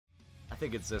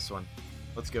think it's this one.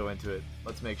 Let's go into it.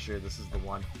 Let's make sure this is the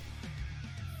one.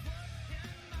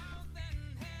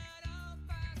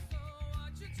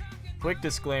 Quick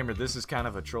disclaimer, this is kind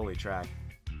of a trolley track.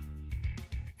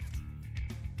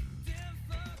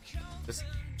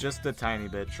 Just a tiny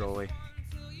bit trolley.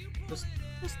 Just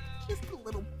a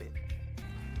little bit.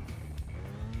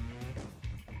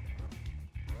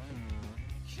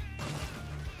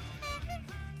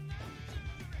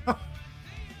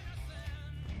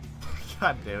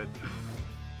 God damn it.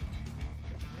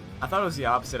 I thought it was the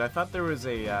opposite. I thought there was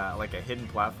a like a hidden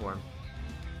platform.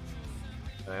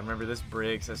 I remember this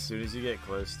breaks as soon as you get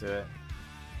close to it.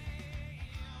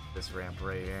 This ramp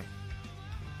right here.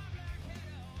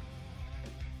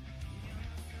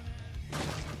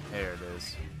 There it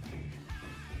is.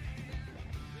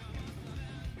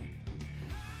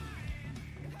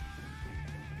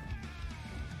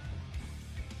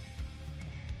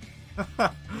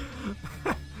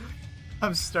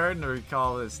 I'm starting to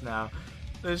recall this now.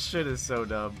 This shit is so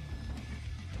dumb.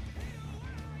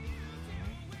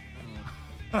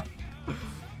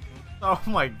 Oh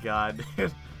my god,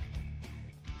 dude.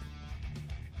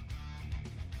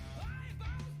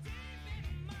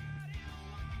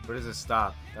 Where does it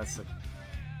stop? That's the...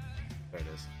 There it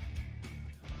is.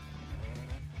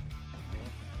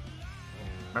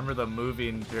 Remember the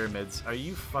moving pyramids? Are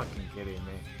you fucking kidding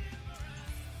me?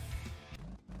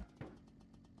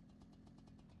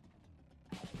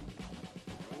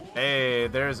 Hey,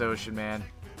 there's Ocean Man.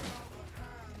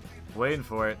 Waiting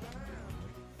for it.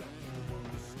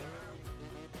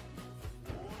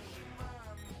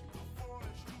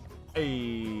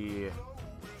 Hey.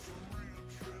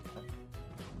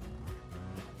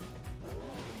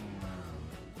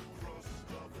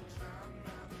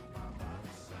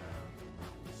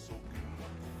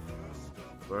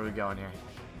 Where are we going here?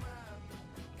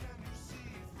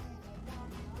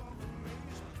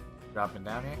 Dropping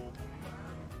down here?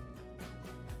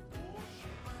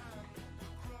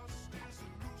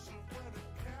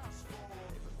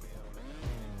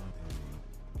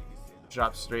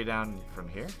 Drop straight down from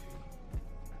here?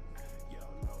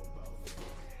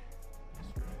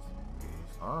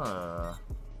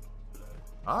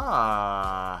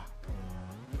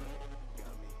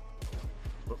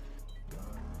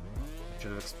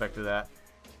 Should have expected that.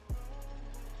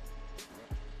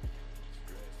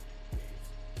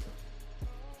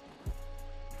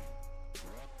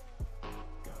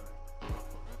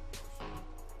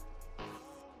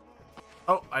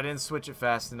 Oh, I didn't switch it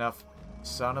fast enough.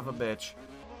 Son of a bitch.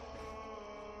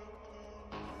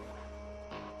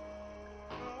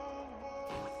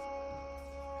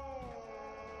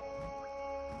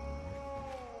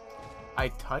 I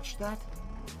touched that?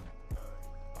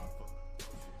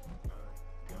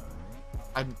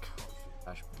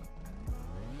 Gosh.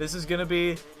 This is gonna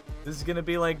be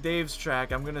like Dave's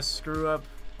track. I'm gonna screw up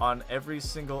on every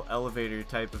single elevator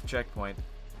type of checkpoint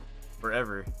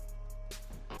forever.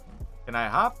 Can I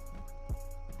hop?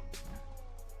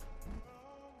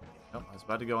 Nope, I was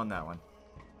about to go on that one.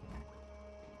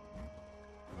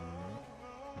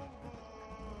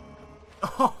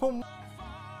 Oh my.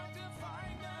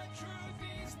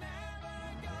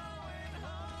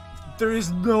 There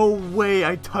is no way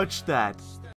I touched that.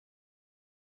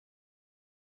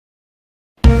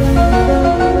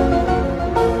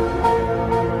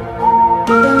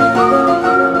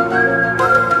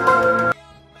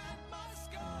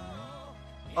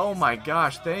 Oh my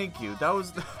gosh, thank you. That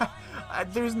was...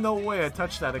 There's no way I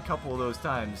touched that a couple of those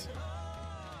times.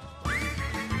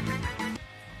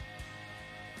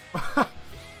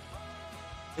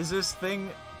 Is this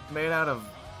thing made out of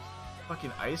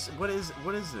fucking ice? What is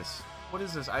this? What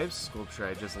is this ice sculpture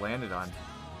I just landed on?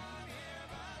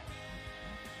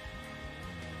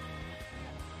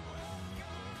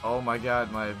 Oh my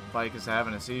god, my bike is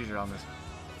having a seizure on this.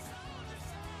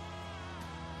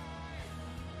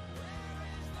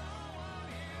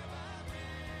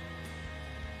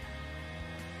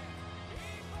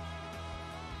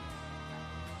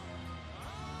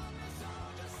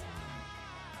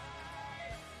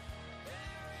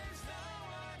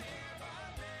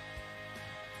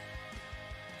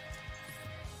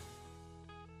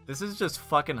 This is just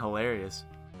fucking hilarious.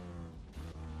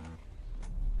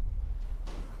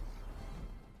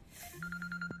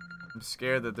 I'm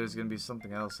scared that there's gonna be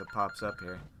something else that pops up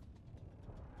here.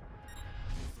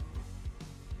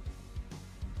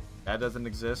 That doesn't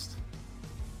exist.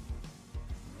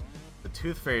 The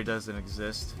Tooth Fairy doesn't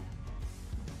exist.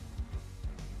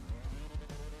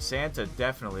 Santa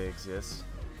definitely exists.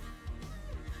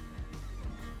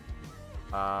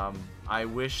 I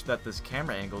wish that this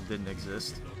camera angle didn't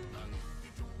exist.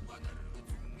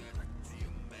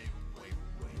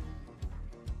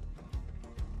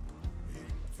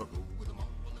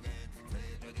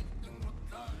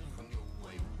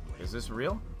 is this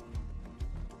real?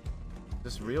 Is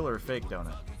this real or a fake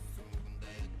donut?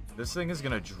 This thing is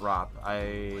gonna drop.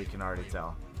 I can already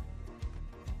tell.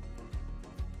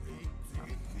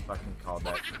 Fucking called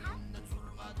that.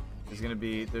 There's gonna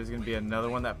be another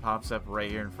one that pops up right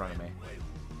here in front of me.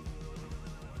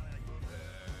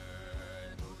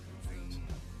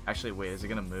 Actually, wait, is it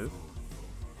gonna move?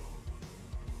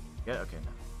 Yeah, okay,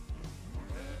 no.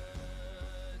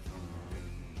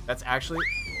 That's actually...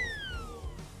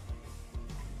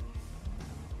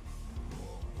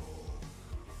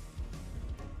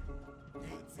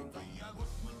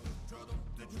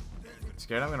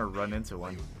 Scared I'm gonna run into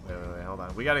one. Wait, hold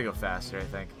on. We gotta go faster, I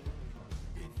think.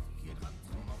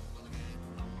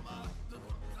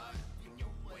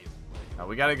 No,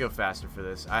 we gotta go faster for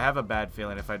this. I have a bad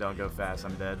feeling if I don't go fast,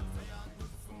 I'm dead.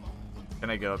 Can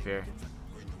I go up here?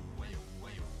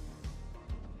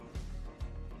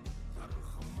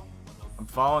 I'm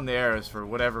following the arrows for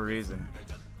whatever reason.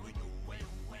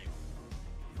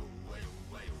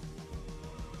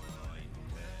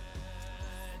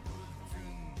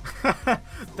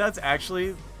 That's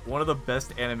actually one of the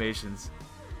best animations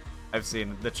I've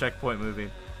seen. The checkpoint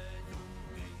movie.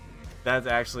 That's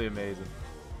actually amazing.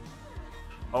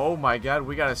 Oh my god,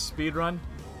 we got a speedrun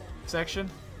section?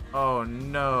 Oh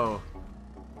no.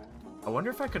 I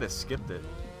wonder if I could have skipped it.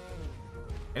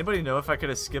 Anybody know if I could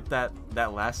have skipped that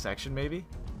last section maybe?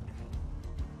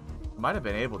 Might have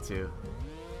been able to.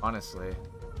 Honestly.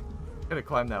 Could have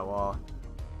climbed that wall.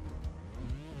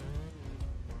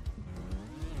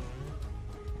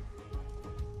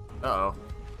 Uh-oh.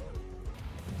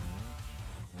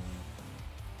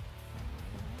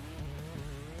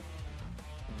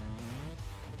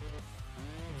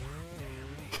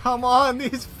 Come on,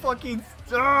 these fucking...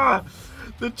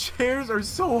 the chairs are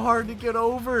so hard to get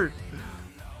over.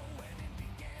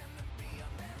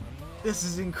 This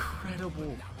is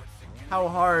incredible. How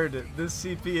hard this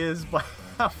CP is, but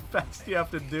how fast you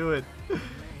have to do it.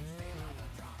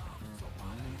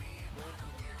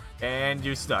 And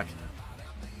you're stuck.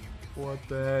 What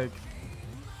the heck?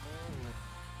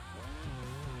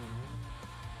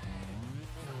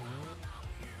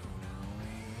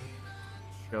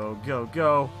 Go, go,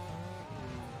 go.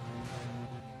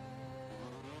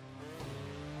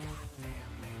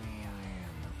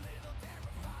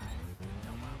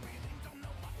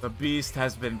 The beast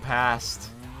has been passed.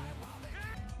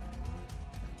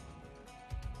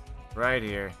 Right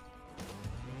here.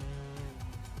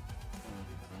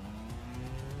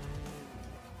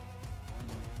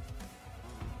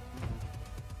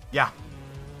 Yeah.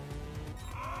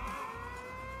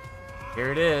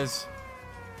 Here it is.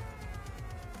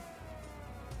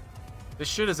 This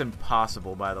shit is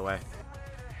impossible, by the way.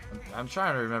 I'm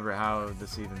trying to remember how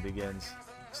this even begins.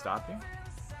 Stopping?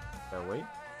 So wait.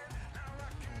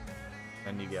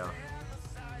 Then you go.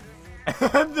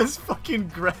 And this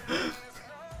fucking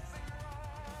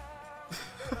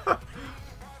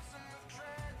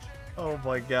oh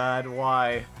my god,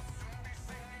 why?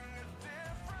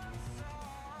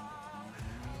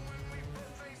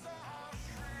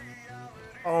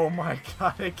 Oh my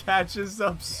god, it catches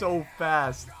up so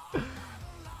fast.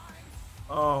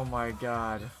 Oh my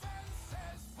god.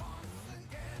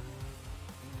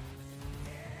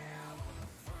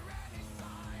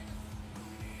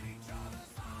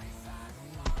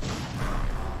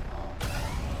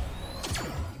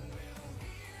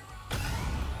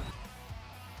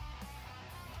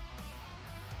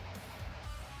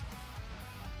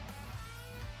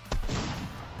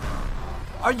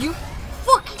 Are you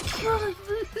fucking kidding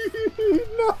me?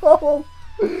 No!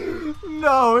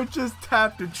 No, it just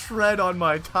tapped a tread on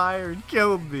my tire and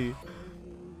killed me.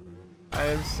 I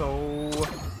am so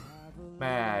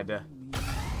mad.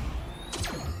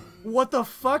 What the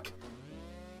fuck?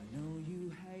 I know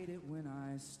you hate it when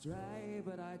I stray,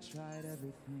 but I tried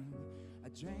everything. I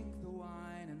drank the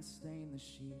wine and stained the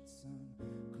sheets.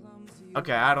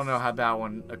 Okay, I don't know how that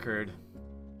one occurred.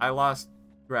 I lost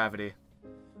gravity.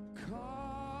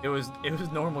 It was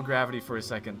normal gravity for a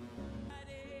second.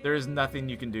 There is nothing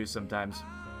you can do sometimes.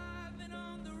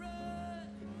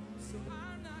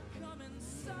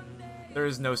 There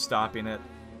is no stopping it.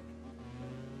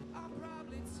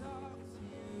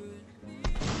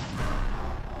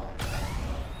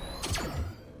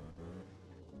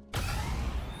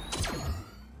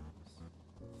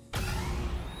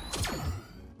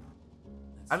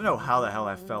 I don't know how the hell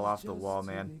I fell off the wall,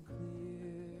 man.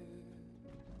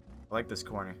 I like this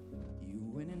corner.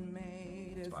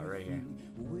 Spot right here.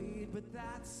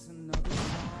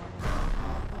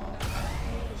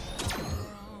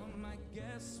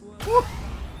 Woo!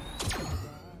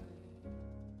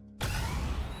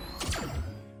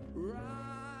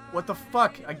 What the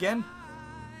fuck? Again?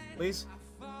 Please?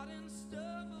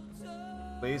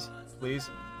 Please? Please?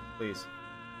 Please?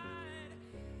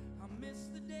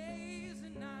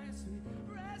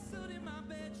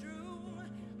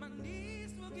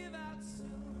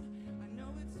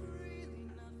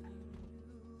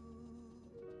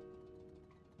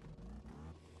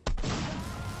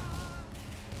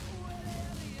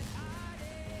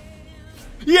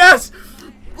 Yes!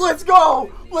 Let's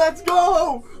go! Let's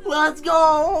go! Let's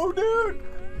go, dude!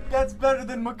 That's better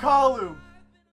than McCallum.